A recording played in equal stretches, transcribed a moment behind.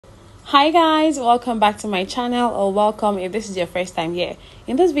Hi guys, welcome back to my channel, or welcome if this is your first time here.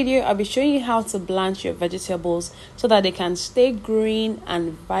 In this video, I'll be showing you how to blanch your vegetables so that they can stay green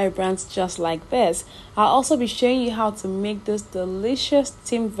and vibrant just like this. I'll also be showing you how to make this delicious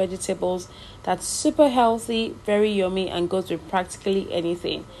steamed vegetables that's super healthy, very yummy, and goes with practically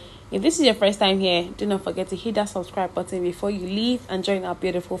anything. If this is your first time here, do not forget to hit that subscribe button before you leave and join our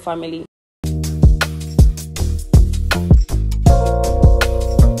beautiful family.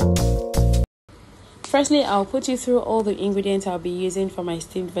 Firstly, I'll put you through all the ingredients I'll be using for my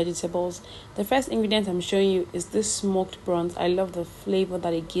steamed vegetables. The first ingredient I'm showing you is this smoked prawns. I love the flavor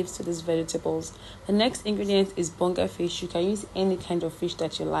that it gives to these vegetables. The next ingredient is bonga fish. You can use any kind of fish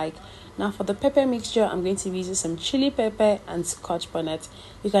that you like. Now for the pepper mixture, I'm going to be using some chili pepper and scotch bonnet.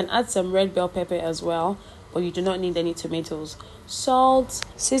 You can add some red bell pepper as well, but you do not need any tomatoes, salt,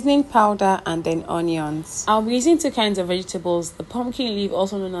 seasoning powder, and then onions. I'll be using two kinds of vegetables, the pumpkin leaf,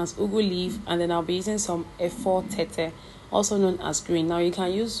 also known as ugu leaf, and then I'll be using some efo tete, also known as green. Now you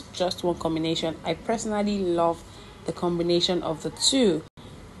can use just one combination. I personally love the combination of the two.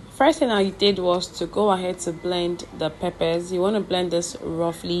 First thing I did was to go ahead to blend the peppers. You want to blend this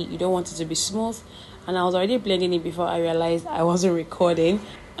roughly, you don't want it to be smooth, and I was already blending it before I realized I wasn't recording.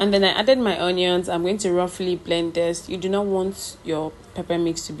 And then I added my onions. I'm going to roughly blend this. You do not want your pepper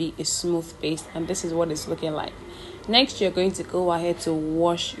mix to be a smooth paste, and this is what it's looking like. Next, you're going to go ahead to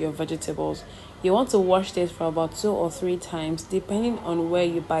wash your vegetables. You want to wash this for about 2 or 3 times depending on where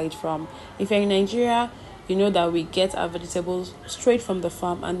you buy it from. If you're in Nigeria, you know that we get our vegetables straight from the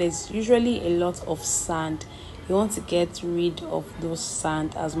farm, and there's usually a lot of sand. You want to get rid of those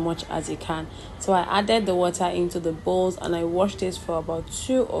sand as much as you can. So I added the water into the bowls and I washed this for about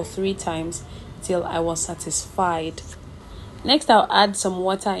 2 or 3 times till I was satisfied. Next, I'll add some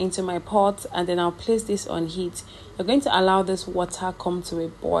water into my pot and then I'll place this on heat. You're going to allow this water come to a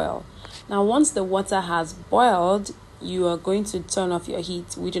boil. Now once the water has boiled, you are going to turn off your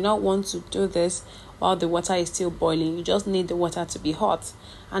heat. We do not want to do this while the water is still boiling. You just need the water to be hot.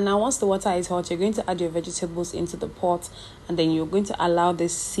 And now once the water is hot, you're going to add your vegetables into the pot, and then you're going to allow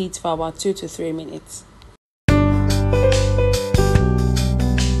this sit for about 2 to 3 minutes.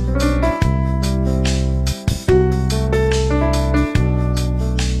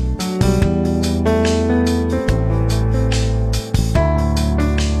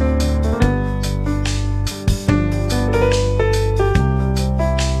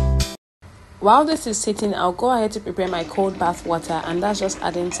 While this is sitting, I'll go ahead to prepare my cold bath water, and that's just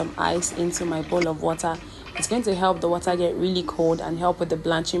adding some ice into my bowl of water. It's going to help the water get really cold and help with the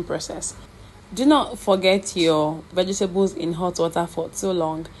blanching process. Do not forget your vegetables in hot water for too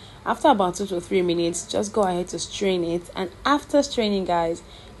long. After about 2 to 3 minutes, just go ahead to strain it, and after straining, guys,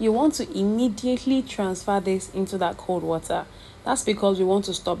 you want to immediately transfer this into that cold water. That's because we want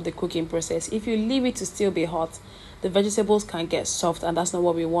to stop the cooking process. If you leave it to still be hot, the vegetables can get soft, and that's not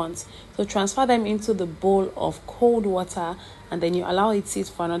what we want. So transfer them into the bowl of cold water, and then you allow it sit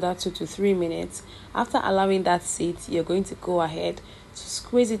for another 2 to 3 minutes. After allowing that sit, you're going to go ahead to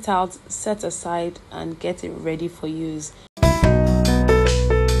squeeze it out, set aside, and get it ready for use.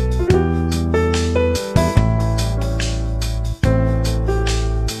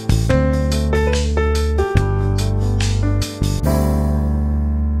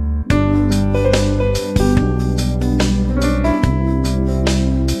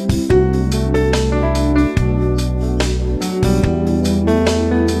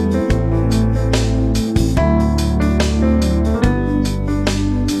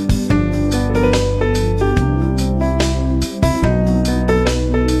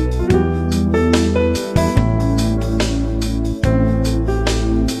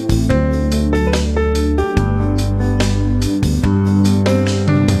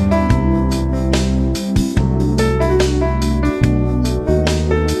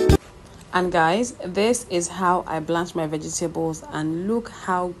 And guys, this is how I blanch my vegetables, and look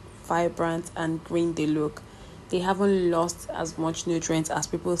how vibrant and green they look. They haven't lost as much nutrients as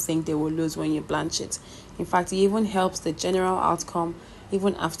people think they will lose when you blanch it. In fact, it even helps the general outcome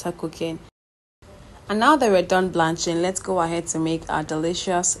even after cooking. And now that we're done blanching, let's go ahead to make our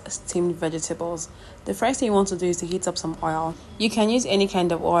delicious steamed vegetables. The first thing you want to do is to heat up some oil. You can use any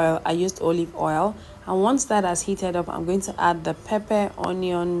kind of oil. I used olive oil. And once that has heated up, I'm going to add the pepper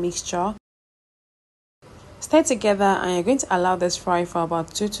onion mixture. Stir together, and you're going to allow this fry for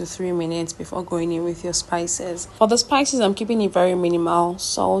about 2 to 3 minutes before going in with your spices. For the spices, I'm keeping it very minimal: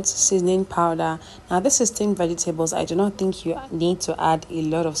 salt, seasoning powder. Now this is steamed vegetables. I do not think you need to add a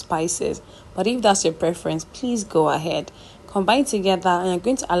lot of spices, but if that's your preference, please go ahead. Combine together, and you're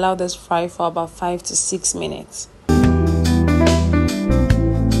going to allow this fry for about 5 to 6 minutes.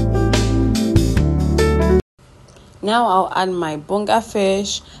 Now I'll add my bunga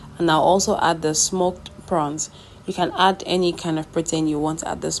fish, and I'll also add the smoked prawns. You can add any kind of protein you want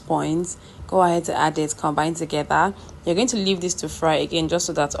at this point. Go ahead to add it, combine together. You're going to leave this to fry again, just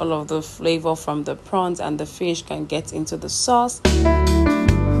so that all of the flavor from the prawns and the fish can get into the sauce.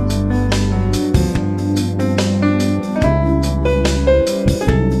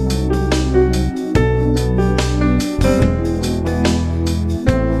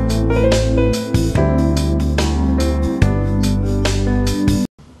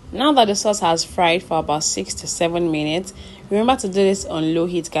 Now that the sauce has fried for about 6 to 7 minutes, remember to do this on low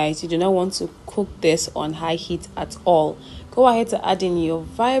heat, guys. You do not want to cook this on high heat at all. Go ahead to add in your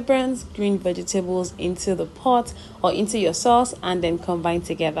vibrant green vegetables into the pot or into your sauce and then combine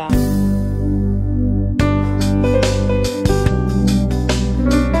together.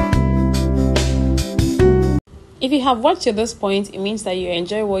 If you have watched to this point, it means that you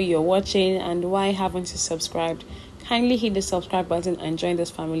enjoy what you're watching. And why haven't you subscribed? Kindly hit the subscribe button and join this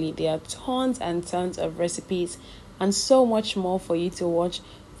family. There are tons and tons of recipes and so much more for you to watch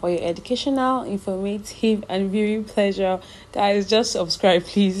for your educational, informative, and viewing pleasure. Guys, just subscribe,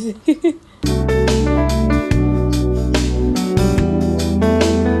 please.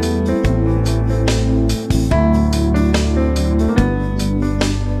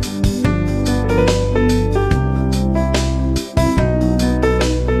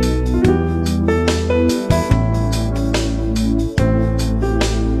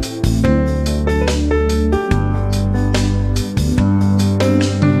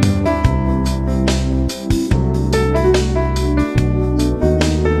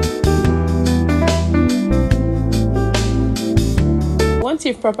 Once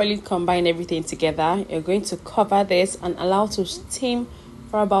you've properly combined everything together, you're going to cover this and allow to steam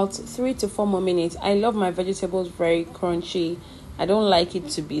for about 3 to 4 more minutes. I love my vegetables very crunchy. I don't like it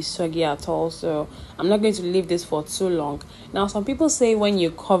to be soggy at all, so I'm not going to leave this for too long. Now, some people say when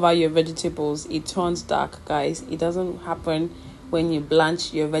you cover your vegetables, it turns dark. Guys, it doesn't happen when you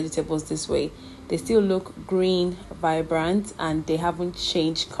blanch your vegetables this way. They still look green, vibrant, and they haven't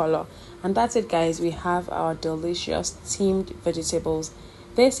changed color. And that's it, guys. We have our delicious steamed vegetables.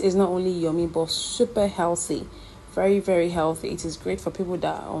 This is not only yummy but super healthy. Very, very healthy. It is great for people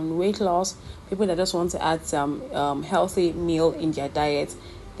that are on weight loss, people that just want to add some healthy meal in their diet.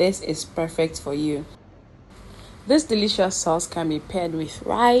 This is perfect for you. This delicious sauce can be paired with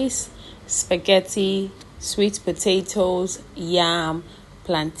rice, spaghetti, sweet potatoes, yam,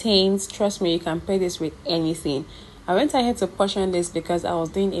 plantains. Trust me, you can pair this with anything. I went ahead to portion this because I was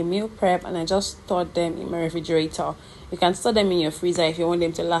doing a meal prep and I just stored them in my refrigerator. You can store them in your freezer if you want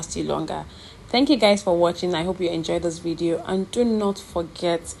them to last you longer. Thank you guys for watching. I hope you enjoyed this video, and do not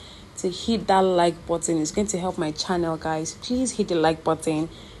forget to hit that like button. It's going to help my channel, guys. Please hit the like button,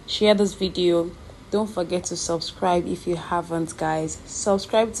 share this video. Don't forget to subscribe if you haven't, guys.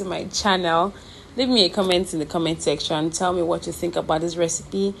 Subscribe to my channel. Leave me a comment in the comment section. Tell me what you think about this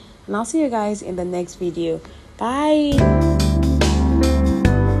recipe, and I'll see you guys in the next video. Bye.